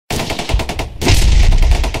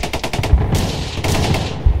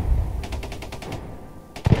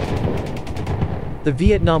The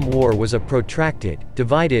Vietnam War was a protracted,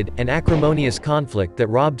 divided, and acrimonious conflict that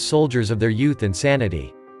robbed soldiers of their youth and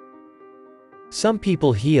sanity. Some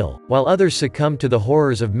people heal, while others succumb to the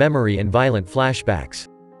horrors of memory and violent flashbacks.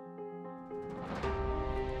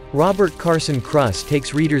 Robert Carson Krause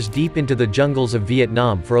takes readers deep into the jungles of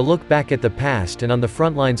Vietnam for a look back at the past and on the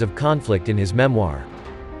front lines of conflict in his memoir.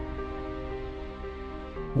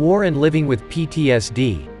 War and Living with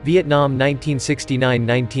PTSD, Vietnam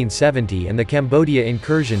 1969–1970 and the Cambodia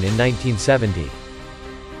Incursion in 1970.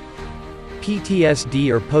 PTSD,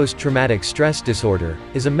 or post-traumatic stress disorder,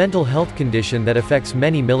 is a mental health condition that affects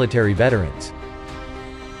many military veterans.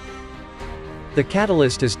 The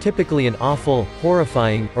catalyst is typically an awful,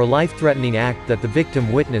 horrifying, or life-threatening act that the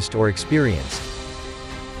victim witnessed or experienced.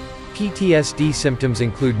 PTSD symptoms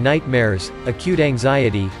include nightmares, acute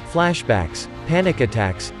anxiety, flashbacks, panic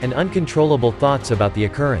attacks, and uncontrollable thoughts about the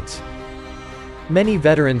occurrence. Many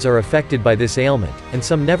veterans are affected by this ailment, and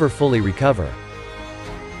some never fully recover.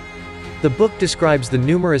 The book describes the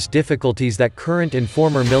numerous difficulties that current and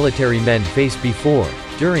former military men face before,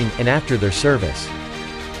 during, and after their service.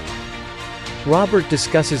 Robert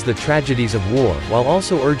discusses the tragedies of war while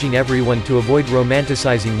also urging everyone to avoid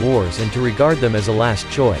romanticizing wars and to regard them as a last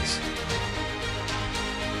choice.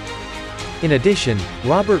 In addition,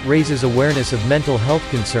 Robert raises awareness of mental health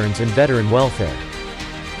concerns and veteran welfare.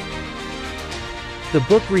 The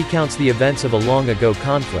book recounts the events of a long-ago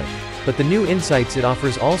conflict, but the new insights it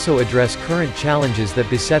offers also address current challenges that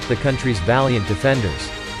beset the country's valiant defenders.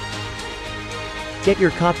 Get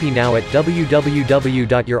your copy now at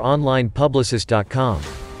www.youronlinepublicist.com.